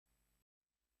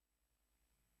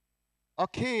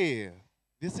Okay,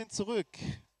 wir sind zurück.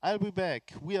 I'll be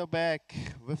back. We are back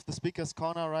with the speaker's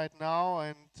corner right now.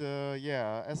 And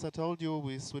yeah, as I told you,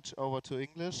 we switch over to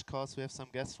English because we have some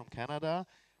guests from Canada.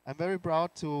 I'm very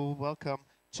proud to welcome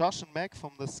Josh and Meg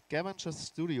from the Scavengers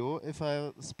studio. If I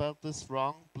spelled this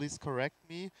wrong, please correct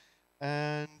me.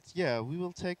 And yeah, we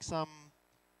will take some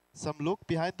look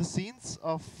behind the scenes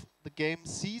of the game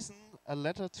Season, A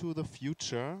Letter to the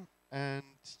Future. And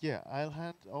yeah, I'll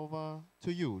hand over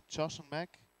to you. Josh and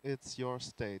Mac, it's your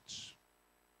stage.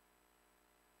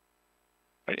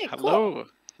 Right, Okay, cool. hello.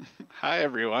 Hi,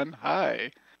 everyone.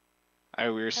 Hi.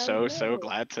 We're so Hello.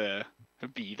 glad to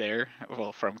be there.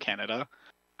 Well, from Canada.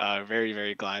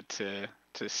 Very glad to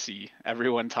see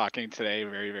everyone talking today.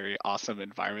 Very awesome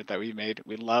environment that we made.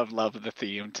 We love the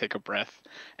theme. Take a breath,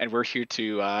 and we're here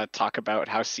to talk about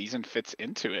how season fits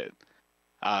into it.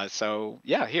 So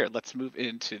yeah, here let's move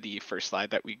into the first slide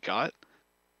that we got.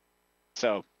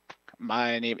 So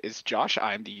my name is Josh.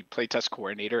 I'm the playtest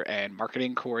coordinator and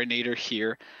marketing coordinator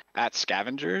here at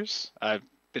Scavengers. I've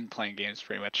been playing games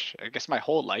pretty much, I guess, my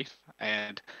whole life,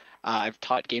 and I've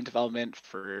taught game development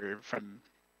for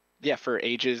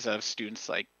ages of students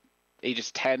like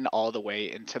ages 10 all the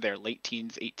way into their late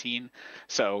teens, 18.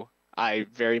 So I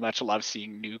very much love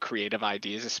seeing new creative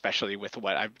ideas, especially with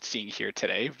what I'm seeing here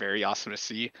today. Very awesome to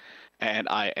see, and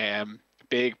I am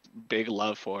big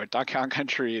love for Donkey Kong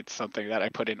Country. It's something that I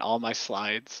put in all my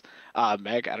slides.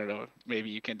 Meg, I don't know, maybe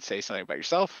you can say something about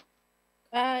yourself.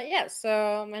 Yeah,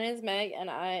 so my name is Meg, and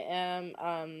I am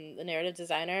the narrative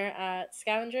designer at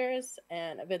Scavengers,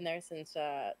 and I've been there since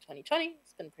 2020.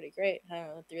 It's been pretty great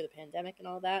through the pandemic and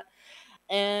all that.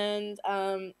 And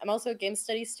I'm also a game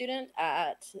studies student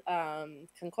at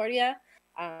Concordia,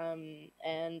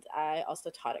 and I also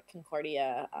taught at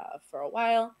Concordia for a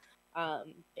while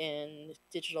in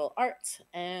digital art,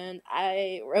 and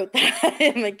I wrote that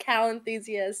in the cow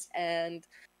enthusiast. And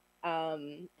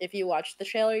if you watch the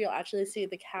trailer, you'll actually see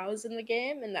the cows in the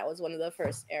game, and that was one of the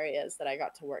first areas that I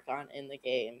got to work on in the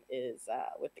game is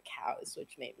with the cows,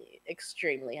 which made me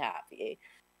extremely happy.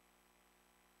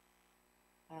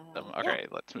 Okay,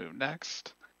 let's move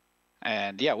next.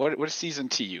 And yeah, what is season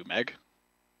to you, Meg?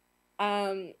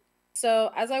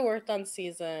 So as I worked on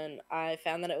season, I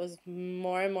found that it was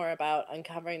more and more about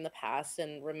uncovering the past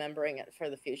and remembering it for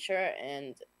the future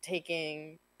and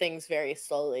taking things very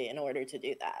slowly in order to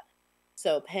do that.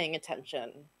 So paying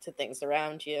attention to things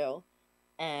around you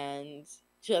and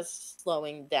just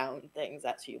slowing down things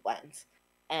as you went.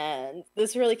 And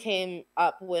this really came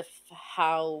up with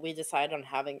how we decided on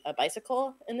having a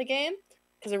bicycle in the game,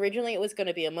 because originally it was going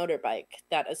to be a motorbike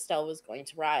that Estelle was going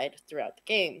to ride throughout the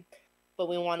game, but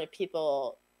we wanted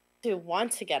people to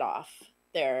want to get off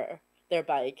their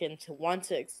bike and to want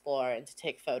to explore and to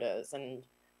take photos and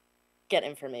get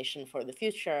information for the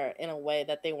future in a way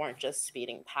that they weren't just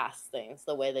speeding past things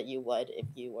the way that you would if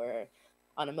you were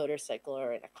on a motorcycle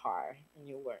or in a car and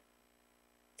you weren't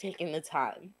taking the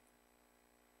time.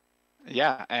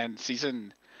 Yeah, and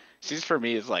season for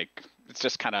me is like it's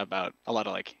just kind of about a lot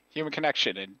of like human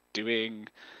connection and doing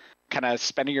kind of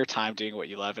spending your time doing what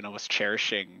you love and almost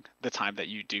cherishing the time that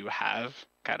you do have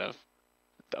kind of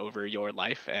over your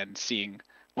life and seeing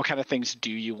what kind of things do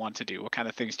you want to do, what kind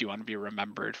of things do you want to be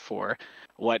remembered for,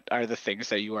 what are the things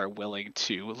that you are willing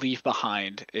to leave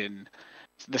behind in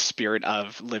the spirit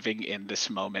of living in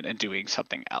this moment and doing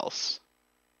something else.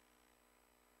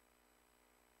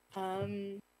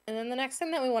 And then the next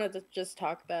thing that we wanted to just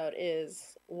talk about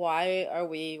is why are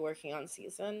we working on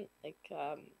season? Like,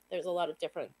 there's a lot of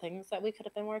different things that we could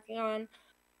have been working on,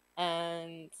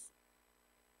 and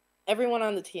everyone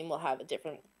on the team will have a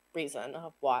different reason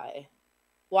of why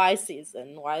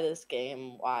season, why this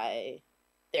game, why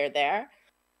they're there.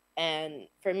 And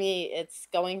for me, it's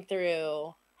going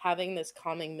through having this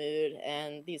calming mood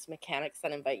and these mechanics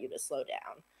that invite you to slow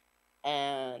down.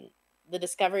 And the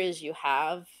discoveries you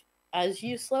have as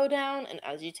you slow down and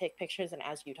as you take pictures and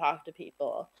as you talk to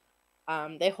people,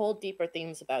 they hold deeper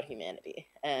themes about humanity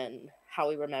and how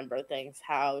we remember things,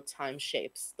 how time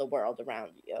shapes the world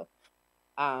around you,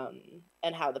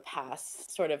 and how the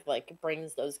past sort of like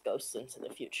brings those ghosts into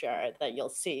the future that you'll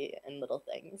see in little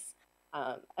things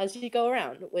as you go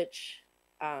around, which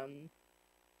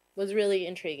was really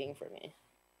intriguing for me.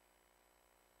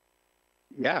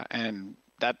 Yeah, and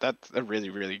that's a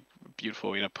really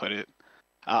beautiful way to put it.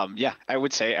 Yeah, I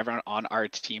would say everyone on our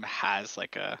team has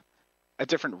like a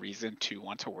different reason to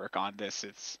want to work on this.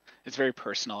 It's very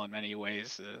personal in many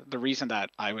ways. The reason that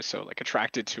I was so like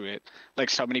attracted to it, like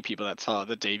so many people that saw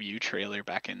the debut trailer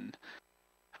back in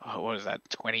what was that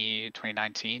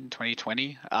 2019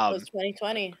 2020 It was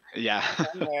 2020. yeah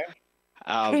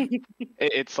November.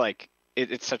 it's like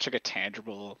it's such like a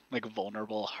tangible, like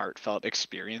vulnerable, heartfelt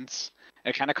experience.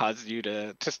 It kind of causes you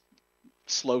to just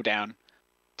slow down,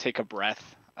 take a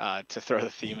breath, to throw the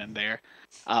theme in there,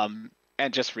 and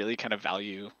just really kind of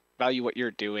value what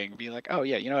you're doing. Be like, oh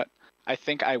yeah, you know what? I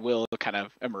think I will kind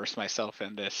of immerse myself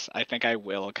in this. I think I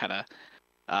will kind of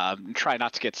try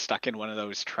not to get stuck in one of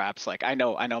those traps. Like I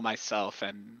know myself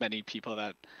and many people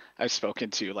that I've spoken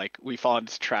to, like we fall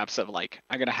into traps of like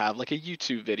I'm gonna have like a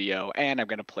YouTube video and I'm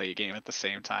gonna play a game at the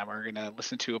same time, or I'm gonna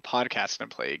listen to a podcast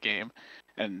and play a game.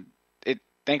 And it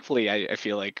thankfully I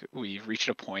feel like we've reached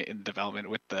a point in development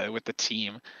with the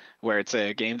team where it's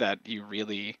a game that you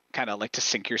really kind of like to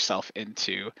sink yourself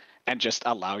into and just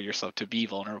allow yourself to be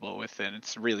vulnerable with it.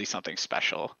 It's really something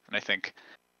special, and I think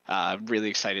I'm really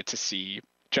excited to see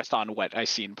just on what I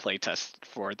see in playtest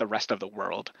for the rest of the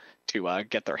world to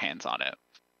get their hands on it.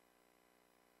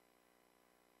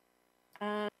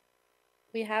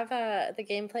 We have the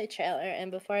gameplay trailer,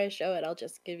 and before I show it, I'll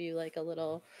just give you like a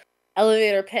little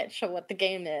elevator pitch of what the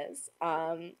game is.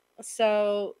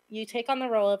 So you take on the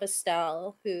role of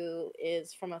Estelle, who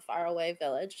is from a faraway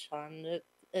village on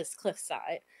this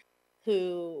cliffside,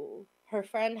 who her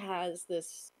friend has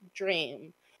this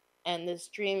dream, and this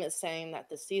dream is saying that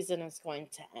the season is going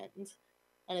to end.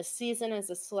 And a season is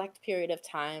a select period of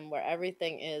time where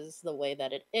everything is the way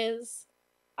that it is,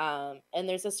 and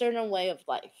there's a certain way of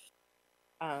life.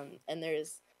 And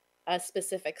there's a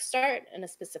specific start and a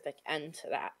specific end to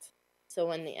that. So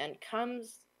when the end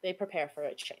comes, they prepare for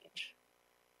a change.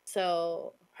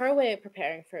 So her way of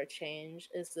preparing for a change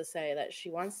is to say that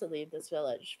she wants to leave this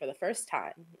village for the first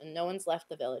time, and no one's left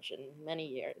the village in many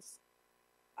years,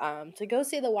 to go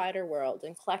see the wider world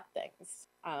and collect things,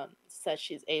 so that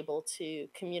she's able to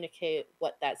communicate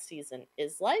what that season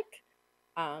is like,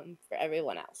 for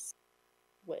everyone else,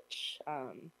 which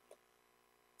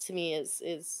to me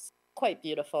is quite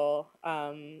beautiful.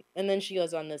 And then she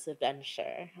goes on this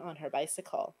adventure on her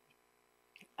bicycle.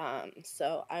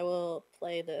 So I will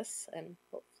play this, and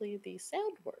hopefully the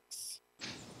sound works.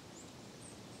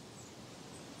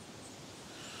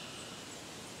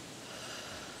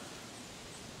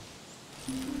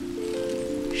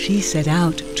 She set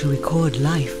out to record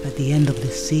life at the end of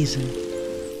this season,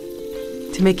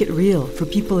 to make it real for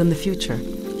people in the future.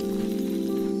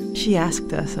 She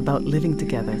asked us about living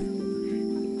together.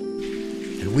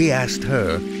 And we asked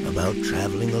her about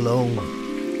traveling alone.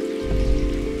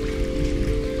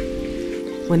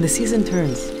 When the season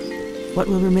turns, what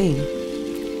will remain?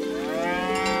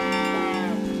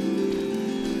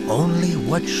 Only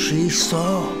what she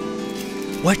saw,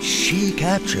 what she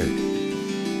captured.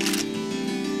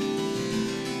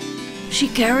 She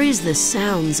carries the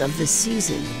sounds of the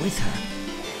season with her.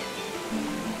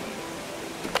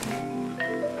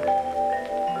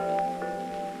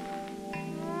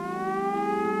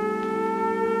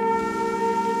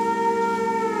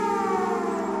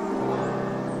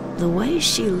 The way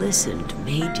she listened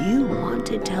made you want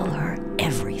to tell her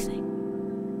everything.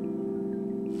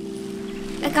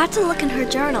 I got to look in her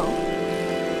journal.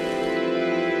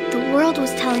 The world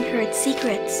was telling her its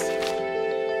secrets.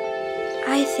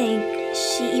 I think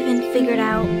she even figured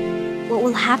out what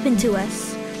will happen to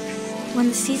us when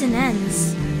the season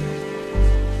ends.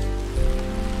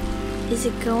 Is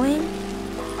it going?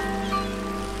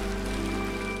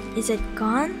 Is it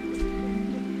gone?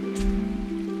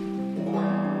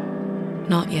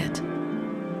 Not yet.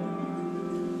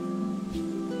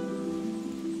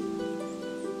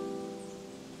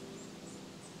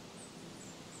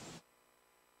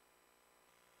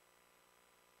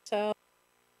 So,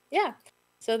 yeah.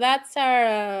 So that's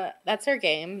our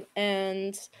game,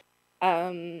 and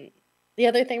the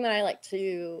other thing that I like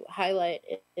to highlight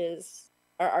is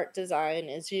our art design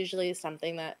is usually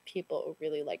something that people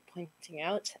really like pointing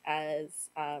out as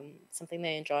something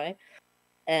they enjoy.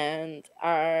 And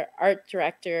our art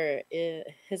director,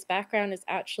 his background is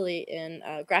actually in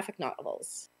graphic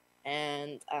novels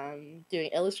and doing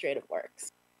illustrative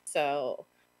works. So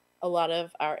a lot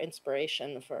of our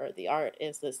inspiration for the art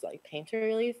is this like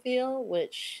painterly feel,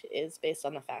 which is based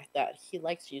on the fact that he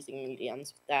likes using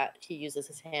mediums that he uses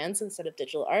his hands instead of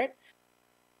digital art.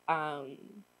 And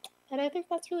I think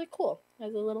that's really cool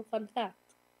as a little fun fact.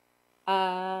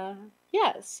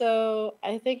 Yeah, so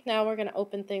I think now we're going to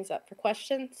open things up for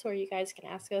questions where you guys can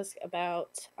ask us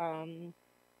about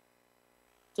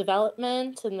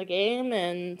development in the game,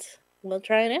 and we'll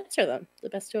try and answer them the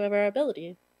best of our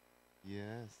ability.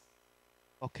 Yes.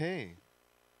 Okay.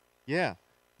 Yeah.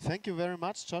 Thank you very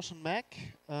much, Josh and Mac,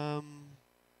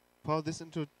 for this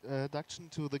introduction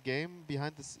to the game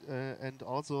behind this, and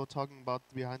also talking about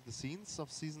behind the scenes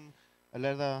of season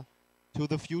 11 to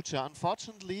the future.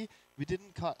 Unfortunately, We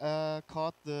didn't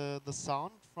caught the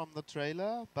sound from the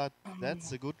trailer, but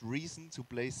that's a good reason to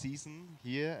play season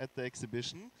here at the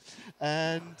exhibition.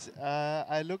 And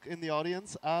I look in the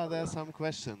audience. Are there some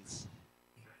questions?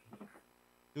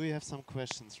 Do you have some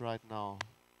questions right now?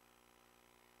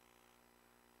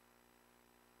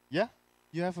 Yeah,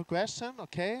 you have a question?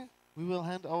 Okay, we will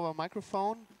hand over a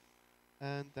microphone,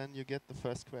 and then you get the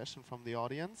first question from the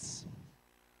audience.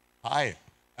 Hi,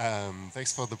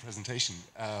 thanks for the presentation.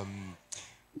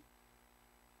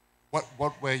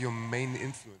 What were your main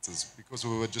influences? Because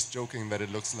we were just joking that it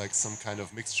looks like some kind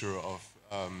of mixture of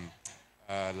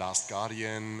Last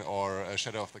Guardian or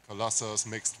Shadow of the Colossus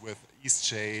mixed with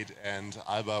Eastshade and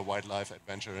Alba Wildlife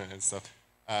Adventure and stuff.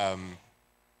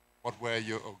 What were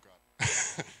your... Oh God.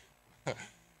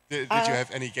 Did you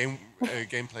have any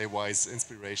gameplay-wise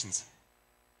inspirations?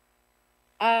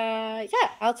 Yeah,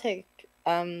 I'll take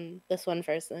this one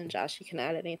first, and then Josh, you can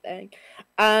add anything.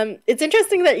 It's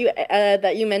interesting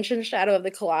that you mentioned Shadow of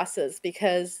the Colossus,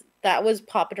 because that was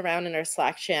popping around in our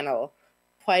Slack channel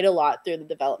quite a lot through the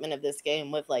development of this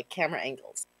game with like camera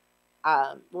angles,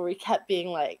 where we kept being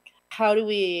like, how do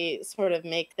we sort of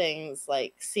make things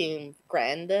like seem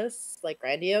grandiose,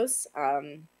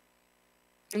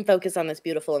 and focus on this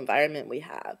beautiful environment we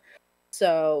have.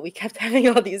 So we kept having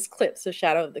all these clips of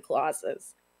Shadow of the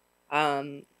Colossus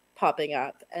popping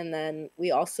up. And then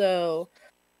we also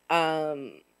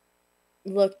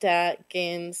looked at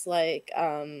games like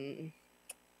the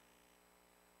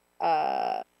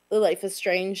Life is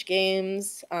Strange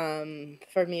games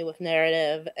for me with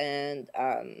narrative, and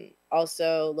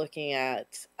also looking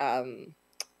at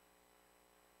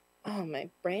oh, my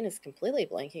brain is completely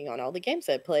blanking on all the games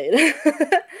I played.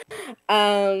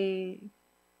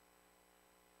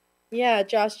 Yeah,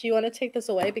 Josh, do you want to take this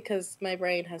away, because my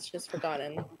brain has just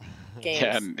forgotten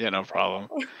games? Yeah, no problem.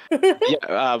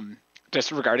 Yeah,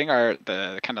 just regarding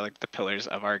the kind of like the pillars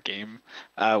of our game,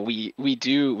 we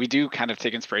do kind of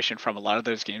take inspiration from a lot of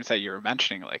those games that you were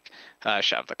mentioning, like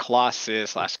Shadow of the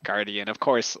Colossus, Last Guardian. Of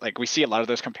course, like we see a lot of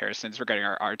those comparisons regarding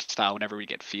our art style whenever we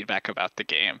get feedback about the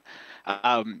game.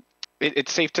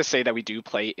 It's safe to say that we do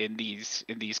play in these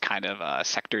kind of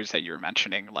sectors that you were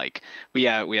mentioning. Like we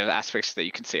have aspects that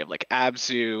you can say of like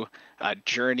Abzu.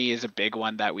 Journey is a big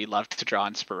one that we love to draw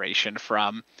inspiration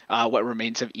from. What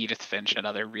Remains of Edith Finch,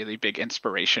 another really big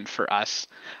inspiration for us.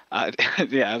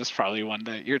 Yeah, that's probably one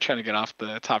that you're trying to get off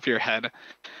the top of your head.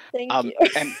 Thank you.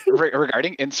 And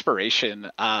regarding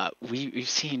inspiration, we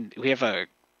have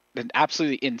an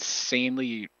absolutely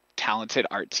insanely talented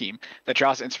art team that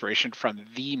draws inspiration from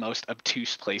the most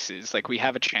obtuse places. Like we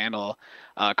have a channel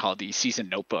called the Season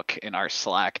Notebook in our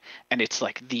Slack, and it's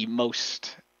like the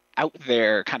most out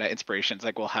there kind of inspirations.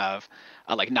 Like we'll have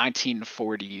like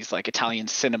 1940s like Italian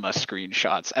cinema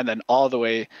screenshots, and then all the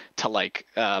way to like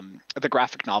the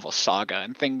graphic novel Saga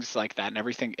and things like that, and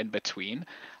everything in between.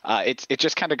 It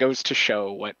just kind of goes to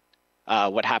show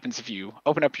what happens if you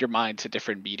open up your mind to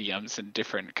different mediums and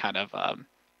different kind of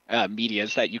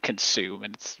medias that you consume.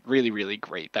 And it's really, really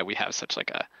great that we have such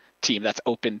like a team that's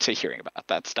open to hearing about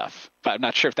that stuff. But I'm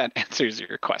not sure if that answers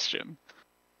your question.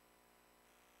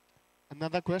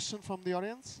 Another question from the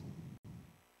audience?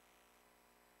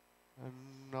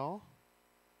 No?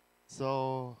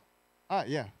 So,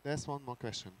 yeah, there's one more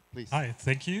question, please. Hi,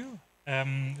 thank you.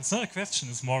 It's not a question,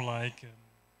 it's more like an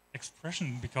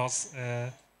expression, because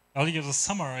earlier this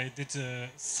summer I did a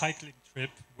cycling trip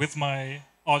with my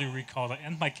audio recorder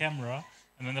and my camera,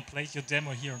 and when I played your demo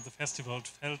here on the festival, it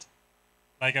felt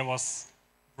like I was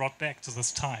brought back to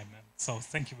this time. And so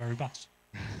thank you very much.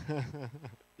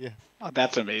 Yeah. Oh,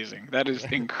 that's amazing. That is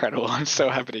incredible. I'm so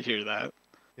happy to hear that.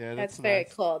 Yeah, that's very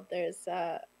cool. There's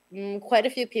quite a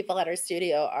few people at our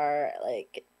studio are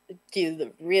like do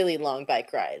the really long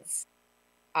bike rides,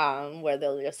 where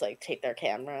they'll just like take their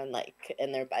camera and like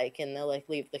in their bike, and they'll like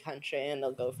leave the country and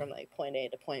they'll go from like point A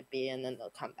to point B, and then they'll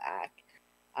come back.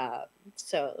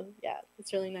 So yeah,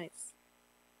 it's really nice.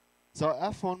 So I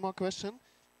have one more question.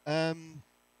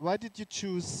 Why did you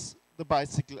choose the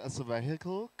bicycle as a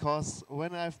vehicle? Because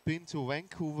when I've been to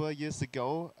Vancouver years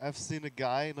ago, I've seen a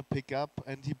guy in a pickup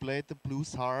and he played the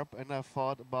blues harp, and I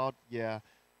thought about, yeah,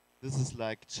 this is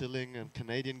like chilling and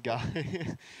Canadian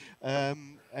guy.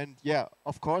 And yeah,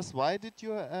 of course, why did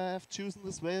you have chosen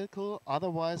this vehicle?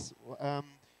 Otherwise,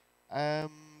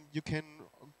 you can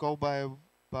go by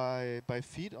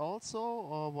feet also,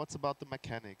 or what's about the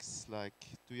mechanics? Like,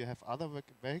 do you have other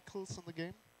vehicles in the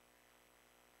game?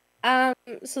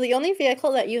 So the only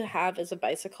vehicle that you have is a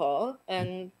bicycle,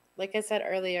 and like I said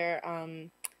earlier,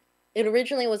 it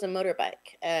originally was a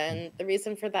motorbike, and the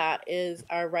reason for that is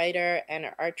our writer and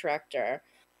our art director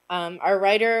Our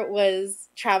writer was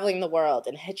traveling the world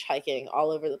and hitchhiking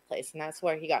all over the place, and that's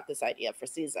where he got this idea for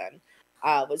season.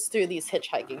 Was through these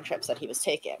hitchhiking trips that he was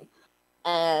taking.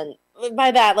 And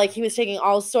by that, like, he was taking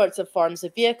all sorts of forms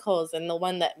of vehicles, and the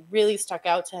one that really stuck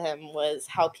out to him was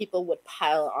how people would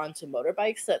pile onto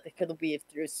motorbikes so that they could weave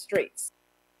through streets.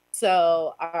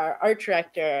 So our art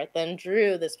director then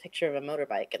drew this picture of a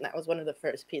motorbike, and that was one of the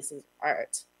first pieces of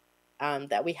art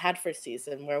that we had for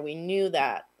season, where we knew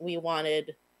that we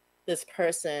wanted this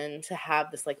person to have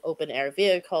this like open air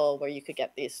vehicle where you could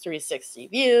get these 360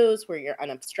 views where you're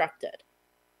unobstructed.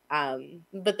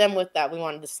 But then with that, we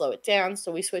wanted to slow it down.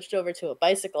 So we switched over to a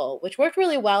bicycle, which worked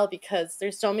really well because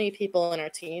there's so many people in our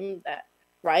team that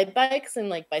ride bikes, and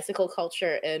like bicycle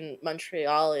culture in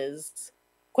Montreal is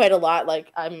quite a lot.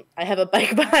 Like I have a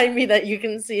bike behind me that you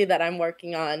can see that I'm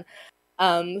working on.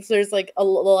 So there's like a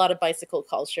lot of bicycle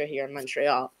culture here in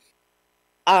Montreal.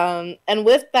 And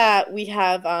with that, we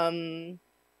have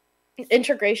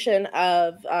integration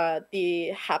of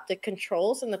the haptic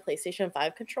controls in the PlayStation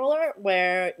 5 controller,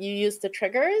 where you use the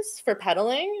triggers for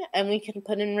pedaling, and we can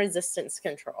put in resistance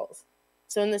controls.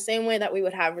 So in the same way that we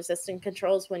would have resistance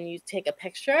controls when you take a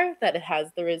picture, that it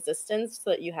has the resistance so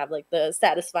that you have like the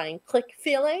satisfying click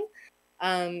feeling.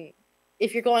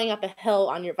 If you're going up a hill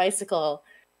on your bicycle,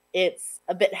 it's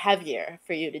a bit heavier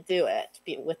for you to do it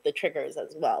with the triggers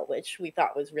as well, which we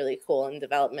thought was really cool in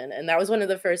development. And that was one of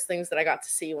the first things that I got to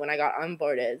see when I got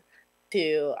onboarded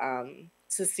to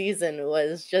season,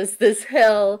 was just this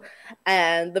hill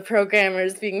and the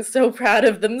programmers being so proud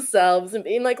of themselves and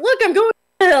being like, look, I'm going up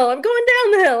the hill, I'm going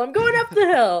down the hill, I'm going up the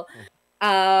hill.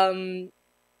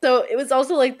 So it was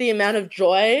also like the amount of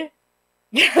joy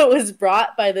that was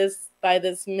brought by this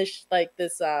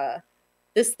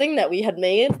this thing that we had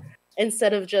made,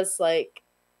 instead of just like,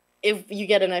 if you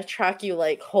get in a truck, you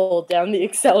like hold down the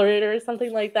accelerator or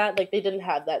something like that. Like, they didn't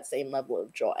have that same level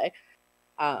of joy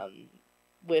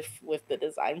with the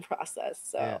design process.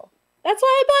 So yeah. That's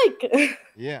why I bike.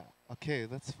 Yeah, okay,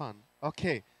 that's fun.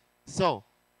 Okay, so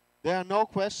there are no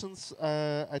questions.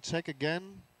 I check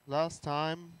again last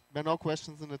time. There are no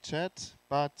questions in the chat,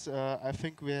 but I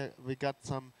think we got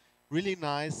some really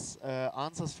nice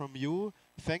answers from you.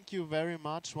 Thank you very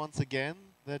much once again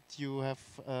that you have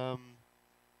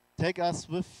take us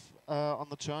with on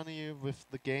the journey with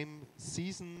the game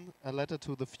season, A Letter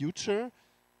to the Future.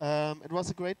 It was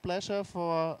a great pleasure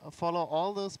for follow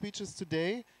all the speeches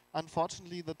today.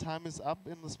 Unfortunately, the time is up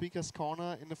in the speaker's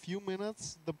corner. In a few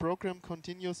minutes, the program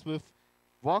continues with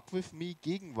Walk with Me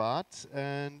Gegenwart,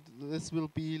 and this will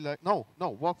be like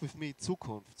Walk with Me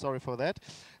Zukunft. Sorry for that,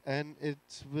 and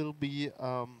it will be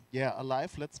a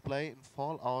live Let's Play in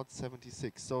Fallout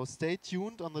 76. So stay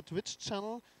tuned on the Twitch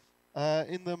channel.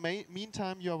 In the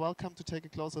meantime, you are welcome to take a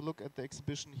closer look at the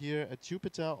exhibition here at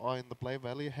Jupiter or in the Play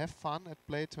Valley. Have fun at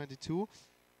Play22,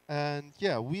 and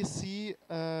yeah, we see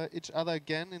each other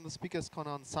again in the Speakers Corner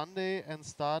on Sunday and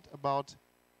start about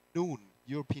noon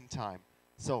European time.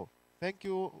 So. Thank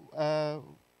you.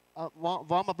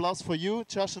 Warm applause for you,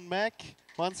 Josh and Mac.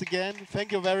 Once again,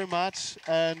 thank you very much.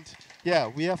 And yeah,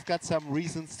 we have got some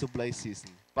reasons to play season.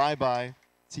 Bye-bye.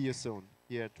 See you soon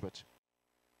here at Twitch.